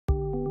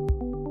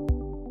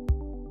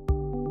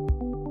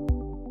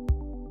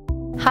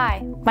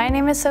Hi, my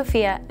name is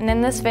Sophia, and in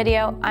this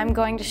video, I'm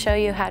going to show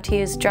you how to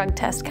use drug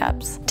test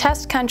cups.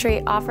 Test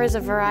Country offers a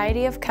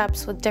variety of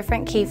cups with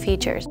different key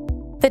features.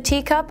 The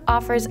teacup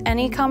offers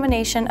any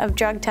combination of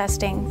drug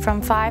testing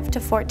from 5 to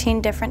 14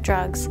 different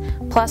drugs,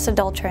 plus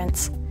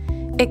adulterants.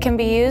 It can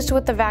be used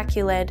with the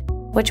Vacu Lid,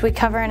 which we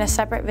cover in a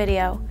separate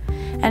video,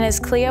 and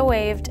is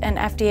CLIA-waived and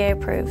FDA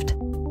approved.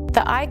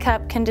 The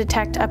iCup can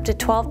detect up to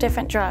 12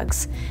 different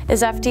drugs,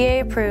 is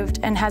FDA approved,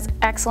 and has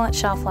excellent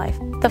shelf life.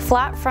 The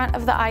flat front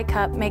of the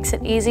iCup makes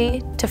it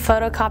easy to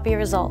photocopy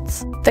results.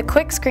 The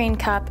Quickscreen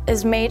cup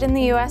is made in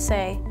the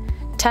USA,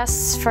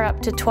 tests for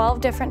up to 12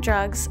 different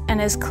drugs,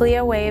 and is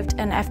CLIA-waived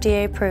and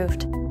FDA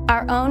approved.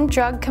 Our own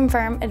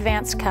DrugConfirm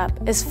Advanced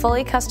cup is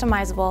fully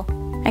customizable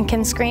and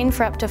can screen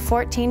for up to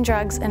 14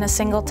 drugs in a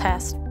single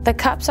test. The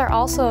cups are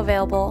also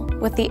available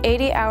with the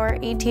 80-hour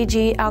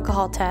ETG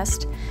alcohol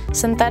test,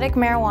 synthetic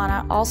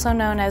marijuana, also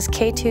known as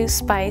K2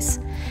 spice,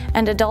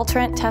 and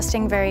adulterant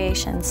testing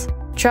variations.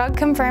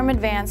 DrugConfirm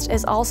Advanced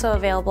is also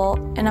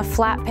available in a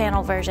flat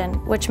panel version,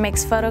 which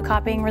makes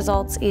photocopying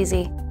results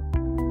easy.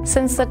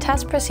 Since the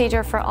test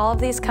procedure for all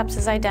of these cups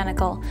is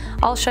identical,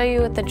 I'll show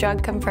you with the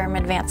DrugConfirm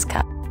Advanced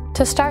cup.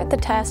 To start the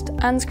test,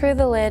 unscrew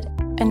the lid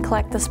and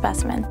collect the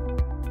specimen.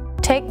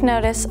 Take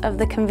notice of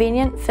the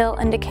convenient fill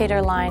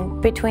indicator line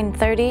between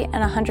 30 and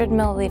 100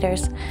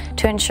 milliliters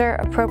to ensure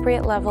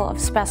appropriate level of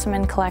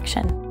specimen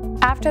collection.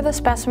 After the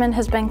specimen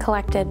has been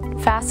collected,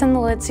 fasten the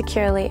lid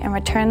securely and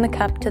return the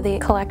cup to the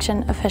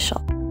collection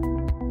official.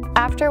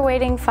 After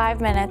waiting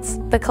 5 minutes,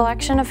 the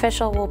collection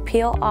official will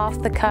peel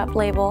off the cup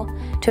label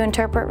to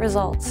interpret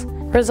results.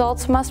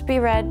 Results must be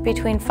read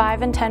between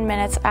 5 and 10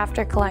 minutes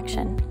after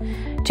collection.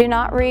 Do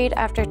not read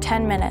after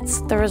 10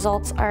 minutes. The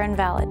results are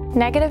invalid.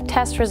 Negative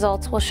test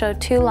results will show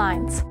 2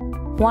 lines,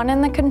 one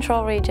in the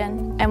control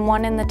region and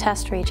one in the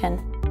test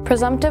region.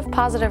 Presumptive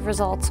positive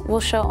results will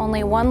show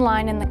only 1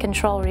 line in the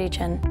control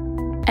region,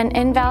 and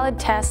invalid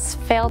tests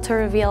fail to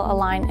reveal a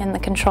line in the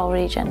control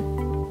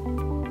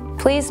region.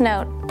 Please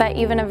note that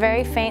even a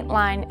very faint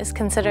line is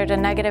considered a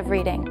negative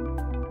reading.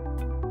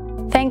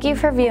 Thank you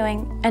for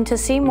viewing, and to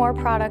see more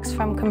products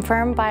from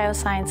Confirm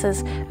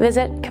BioSciences,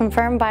 visit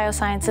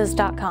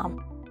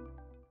confirmbiosciences.com.